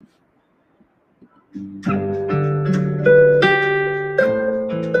Hello,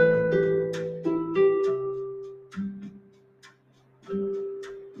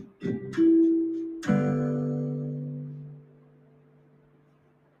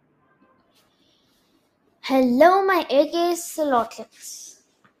 my AK Slotlets.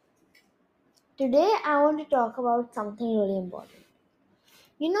 Today I want to talk about something really important.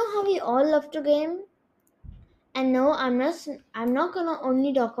 You know how we all love to game? And no, I'm not gonna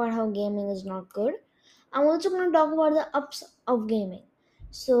only talk about how gaming is not good. I'm also gonna talk about the ups of gaming.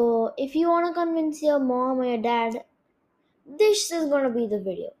 So if you wanna convince your mom or your dad, this is gonna be the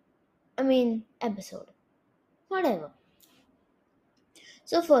video. Episode. Whatever.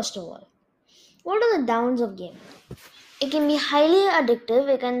 So first of all, what are the downs of gaming? It can be highly addictive.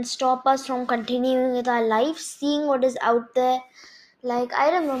 It can stop us from continuing with our life, seeing what is out there. Like,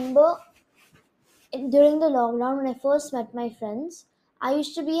 I remember during the lockdown when I first met my friends, I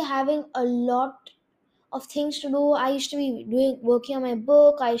used to be having a lot of things to do. I used to be working on my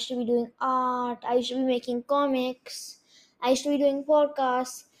book, I used to be doing art, I used to be making comics, I used to be doing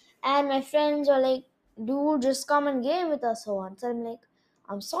podcasts, and my friends were like, dude, just come and game with us for once. I'm like,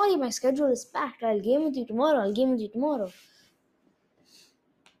 I'm sorry, my schedule is packed. I'll game with you tomorrow. I'll game with you tomorrow.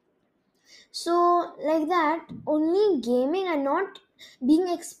 So, like that, only gaming and not being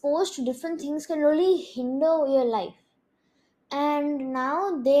exposed to different things can really hinder your life. And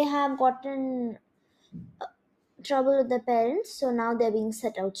now they have gotten trouble with their parents, so now they're being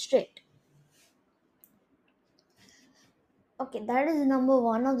set out straight. Okay, that is number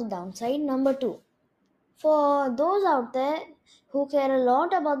one of the downside. Number two, for those out there who care a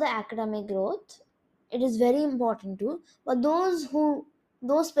lot about the academic growth, it is very important too. But those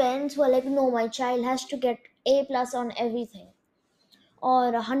parents who are like, no, my child has to get A plus on everything,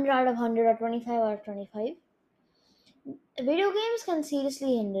 or 100 out of 100, or 25 out of 25. Video games can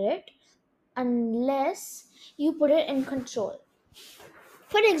seriously hinder it unless you put it in control.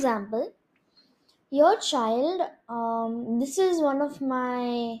 For example, your child, this is one of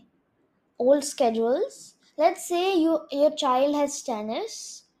my old schedules. Let's say your child has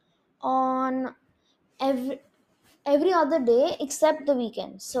tennis on every every other day except the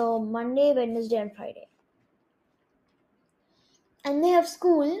weekend. So Monday, Wednesday, and Friday. And they have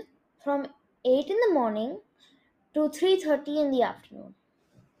school from 8 in the morning to 3:30 in the afternoon.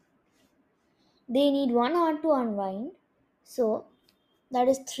 They need 1 hour to unwind. So that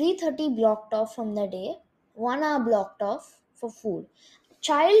is 3:30 blocked off from the day, 1 hour blocked off for food.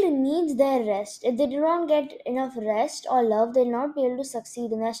 Child needs their rest. If they do not get enough rest or love, they'll not be able to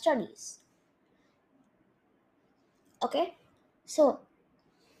succeed in their studies. Okay? So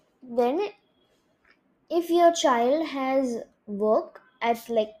then if your child has work at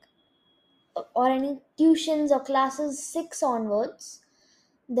like or any tuitions or classes 6 onwards,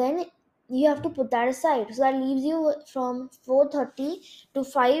 then you have to put that aside. So that leaves you from 4:30 to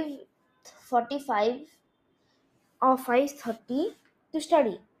 5:45 or 5:30 to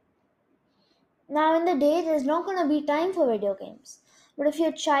study. Now in the day there's not going to be time for video games. But if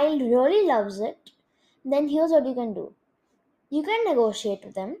your child really loves it, then here's what you can do. You can negotiate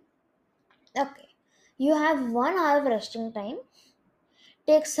with them. Okay. You have 1 hour of resting time.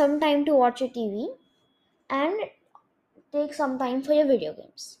 Take some time to watch your TV and take some time for your video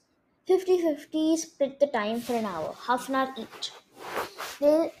games. 50-50 split the time for an hour, half an hour each.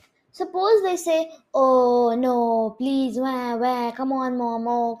 They suppose they say, "Oh no, please, where, come on, mom,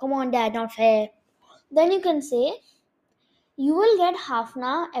 oh, come on, dad, not fair." Then you can say, "You will get half an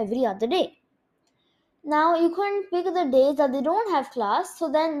hour every other day." Now you can pick the days that they don't have class, so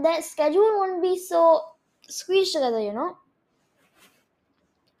then their schedule won't be so squeezed together.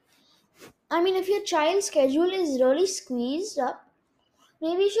 If your child's schedule is really squeezed up,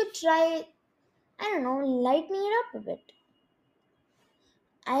 maybe you should try, I don't know, lightening it up a bit.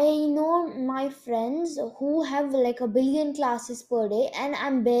 I know my friends who have like a billion classes per day, and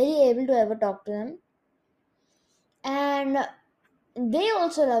I'm barely able to ever talk to them. And they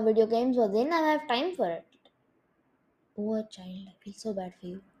also love video games, but they never have time for it. Poor child, I feel so bad for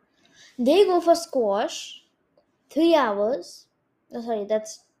you. They go for squash, 3 hours. Oh, sorry, that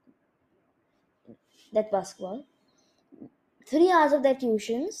basketball. 3 hours of their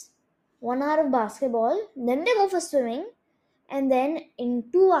tuitions, 1 hour of basketball. Then they go for swimming, and then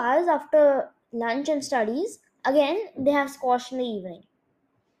in 2 hours after lunch and studies, again they have squash in the evening.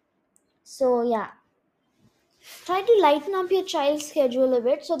 So yeah, try to lighten up your child's schedule a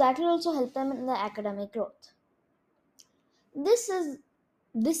bit, so that will also help them in the academic growth. This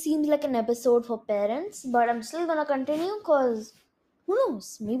seems like an episode for parents, but I'm still gonna continue because who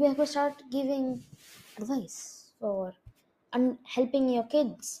knows, maybe I could start giving advice for helping your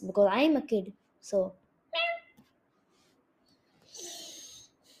kids, because I'm a kid. So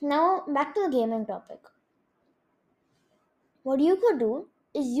now back to the gaming topic. What you could do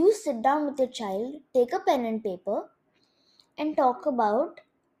is you sit down with your child, take a pen and paper, and talk about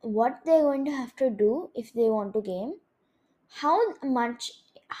what they're going to have to do if they want to game, how much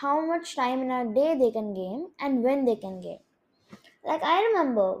how much time in a day they can game, and when they can game. Like I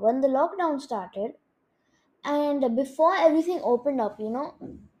remember when the lockdown started and before everything opened up,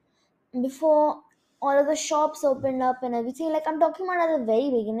 before all of the shops opened up and everything, like I'm talking about at the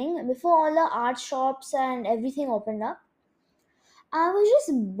very beginning, before all the art shops and everything opened up, I was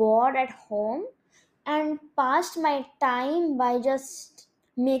just bored at home and passed my time by just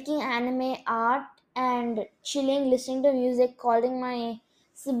making anime art and chilling, listening to music, calling my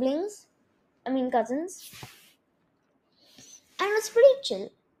siblings, cousins, and it was pretty chill.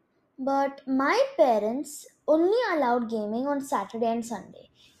 But my parents only allowed gaming on Saturday and Sunday,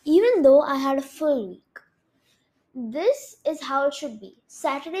 even though I had a full week. This is how it should be.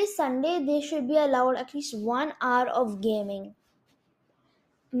 Saturday, Sunday, they should be allowed at least 1 hour of gaming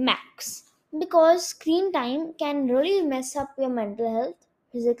max. Because screen time can really mess up your mental health,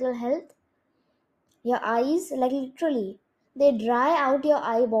 physical health, your eyes, like literally. They dry out your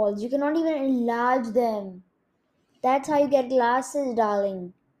eyeballs. You cannot even enlarge them. That's how you get glasses,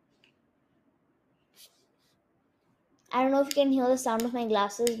 darling. I don't know if you can hear the sound of my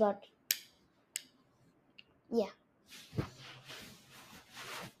glasses, but yeah.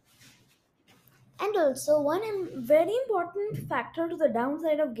 And also, one very important factor to the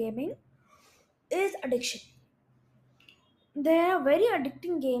downside of gaming is addiction. There are very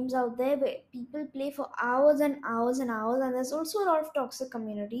addicting games out there where people play for hours and hours and hours, and there's also a lot of toxic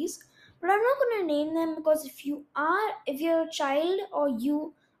communities. But I'm not going to name them because if you're a child or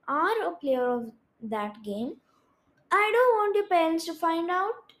you are a player of that game, I don't want your parents to find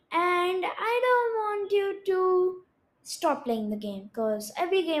out, and I don't want you to stop playing the game because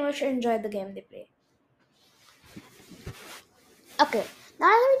every gamer should enjoy the game they play. Okay, now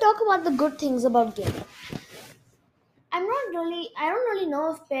let me talk about the good things about gaming. I don't really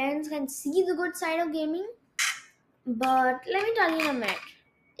know if parents can see the good side of gaming, but let me tell you in a minute.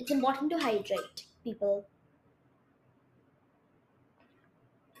 It's important to hydrate, people.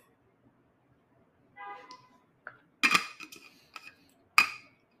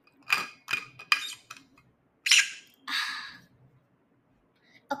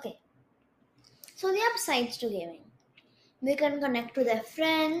 Okay, so the upsides to gaming. They can connect to their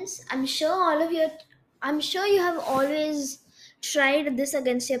friends. I'm sure you have always tried this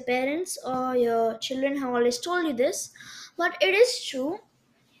against your parents or your children have always told you this, but it is true.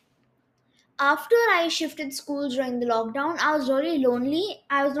 After I shifted schools during the lockdown, I was really lonely.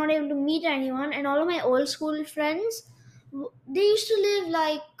 I was not able to meet anyone, and all of my old school friends, they used to live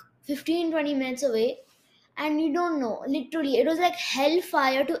like 15-20 minutes away. And you don't know, literally, it was like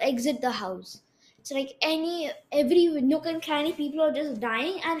hellfire to exit the house. It's like every nook and cranny, people are just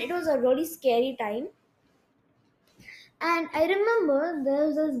dying, and it was a really scary time. And I remember there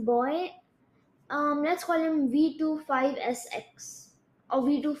was this boy, let's call him V25SX or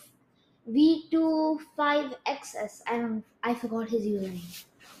V25XS. I forgot his username.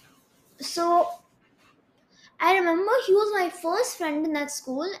 So I remember he was my first friend in that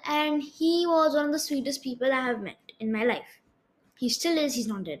school, and he was one of the sweetest people I have met in my life. He still is. He's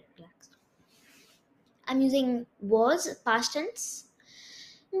not dead. Relax. I'm using was past tense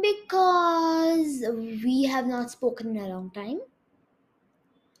because we have not spoken in a long time,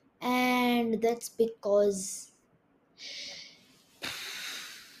 and that's because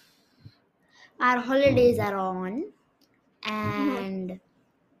our holidays are on, and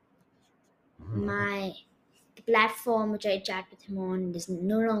my the platform which I chat with him on does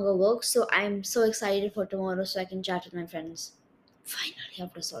no longer work. So I'm so excited for tomorrow so I can chat with my friends. Finally,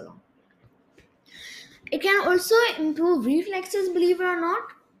 after so long. It can also improve reflexes, believe it or not.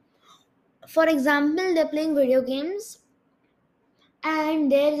 For example, they're playing video games and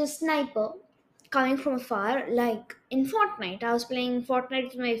there's a sniper coming from afar. Like in Fortnite, I was playing Fortnite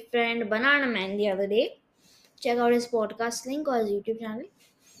with my friend Banana Man the other day. Check out his podcast link or his YouTube channel.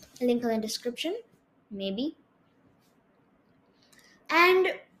 Link in the description, maybe.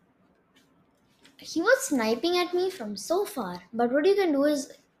 And he was sniping at me from so far. But what you can do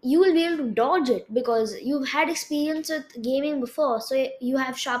is you will be able to dodge it because you've had experience with gaming before, so you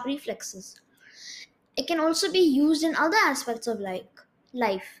have sharp reflexes. It can also be used in other aspects of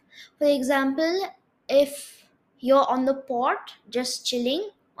life. For example, if you're on the pot just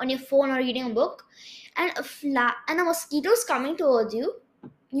chilling on your phone or reading a book, and a mosquito is coming towards you,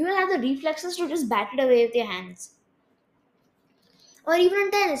 you will have the reflexes to just bat it away with your hands. or even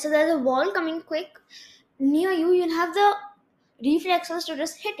in tennis. So there's a ball coming quick near you, you'll have the reflexes to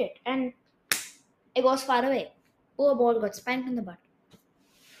just hit it, and it goes far away. Poor ball got spanked in the butt.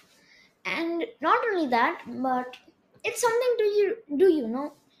 And not only that, but it's something to you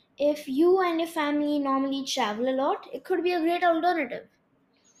know, if you and your family normally travel a lot, it could be a great alternative.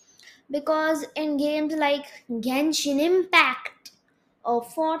 Because in games like Genshin Impact or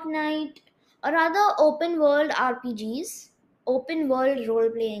Fortnite or other open world RPGs, open world role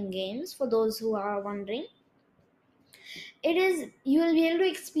playing games, for those who are wondering, it is, you will be able to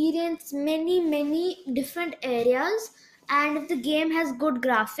experience many different areas. And if the game has good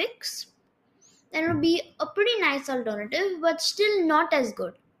graphics, then it would be a pretty nice alternative, but still not as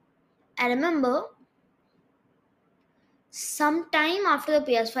good. I remember sometime after the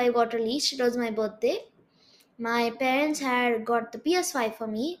PS5 got released, it was my birthday. My parents had got the PS5 for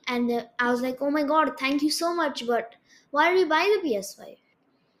me, and I was like, "Oh my god, thank you so much, but why did you buy the PS5?"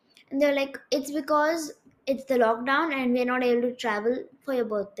 And they're like, "It's because it's the lockdown and we're not able to travel for your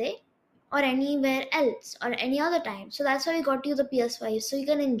birthday or anywhere else or any other time. So that's why we got you the PS5 so you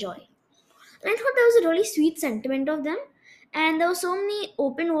can enjoy." And I thought that was a really sweet sentiment of them. And there were so many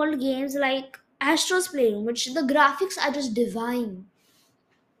open world games like Astro's Playroom, which the graphics are just divine.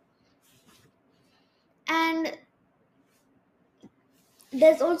 And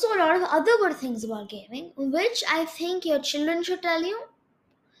there's also a lot of other good things about gaming, which I think your children should tell you,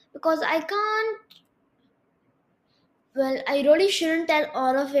 because I can't. Well, I really shouldn't tell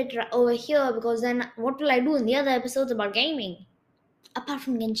all of it over here, because then what will I do in the other episodes about gaming? Apart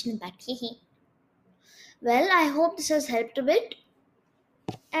from Genshin Impact, hehe. Well, I hope this has helped a bit.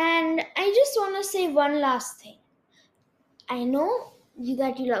 And I just want to say one last thing. I know you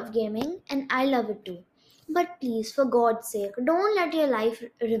that you love gaming, and I love it too. But please, for God's sake, don't let your life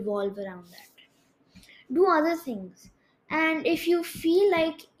revolve around that. Do other things. And if you feel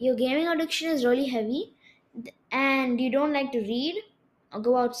like your gaming addiction is really heavy and you don't like to read or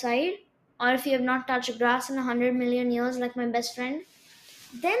go outside, or if you have not touched grass in 100 million years like my best friend,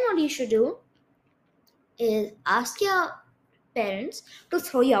 then what you should do is ask your parents to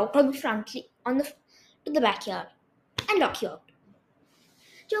throw you out of the front on the to the backyard and lock you out.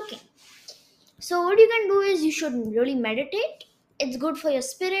 Joking. So what you can do is you should really meditate. It's good for your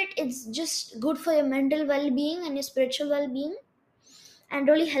spirit. It's just good for your mental well-being and your spiritual well-being, and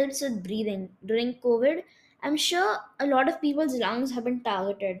really helps with breathing. During COVID, I'm sure a lot of people's lungs have been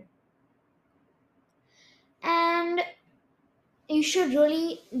targeted. And you should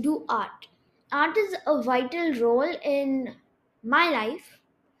really do art. Art is a vital role in my life,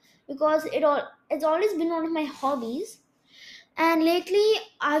 because it's always been one of my hobbies. And lately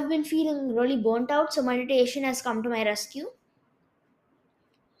I've been feeling really burnt out, so meditation has come to my rescue.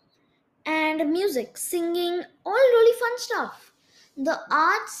 And music, singing, all really fun stuff. The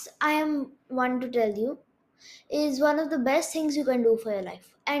arts, I am one to tell you, is one of the best things you can do for your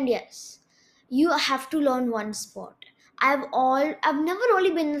life. And yes, you have to learn one sport. I've never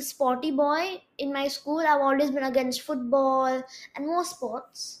really been a sporty boy in my school. I've always been against football and more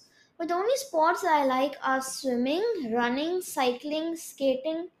sports. But the only sports that I like are swimming, running, cycling,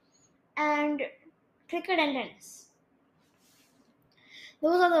 skating, and cricket and tennis.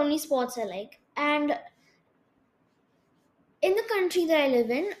 Those are the only sports I like. And in the country that I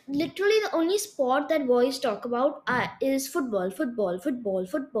live in, literally the only sport that boys talk about is football, football, football,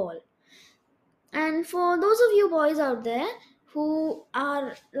 football. And for those of you boys out there who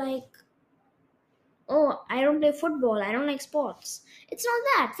are like, "Oh, I don't play football, I don't like sports," it's not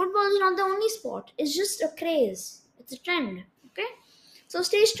that. Football is not the only sport, it's just a craze, it's a trend, okay? So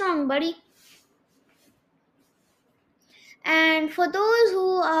stay strong, buddy. And for those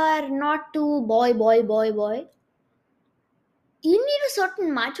who are not too boy, you need a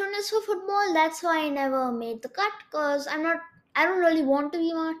certain macho-ness for football. That's why I never made the cut, because I don't really want to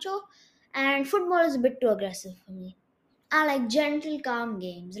be macho, and football is a bit too aggressive for me. I like gentle, calm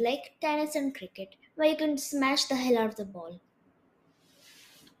games like tennis and cricket, where you can smash the hell out of the ball.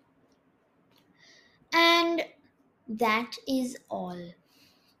 And that is all.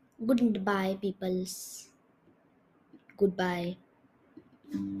 Goodbye, peoples. Goodbye.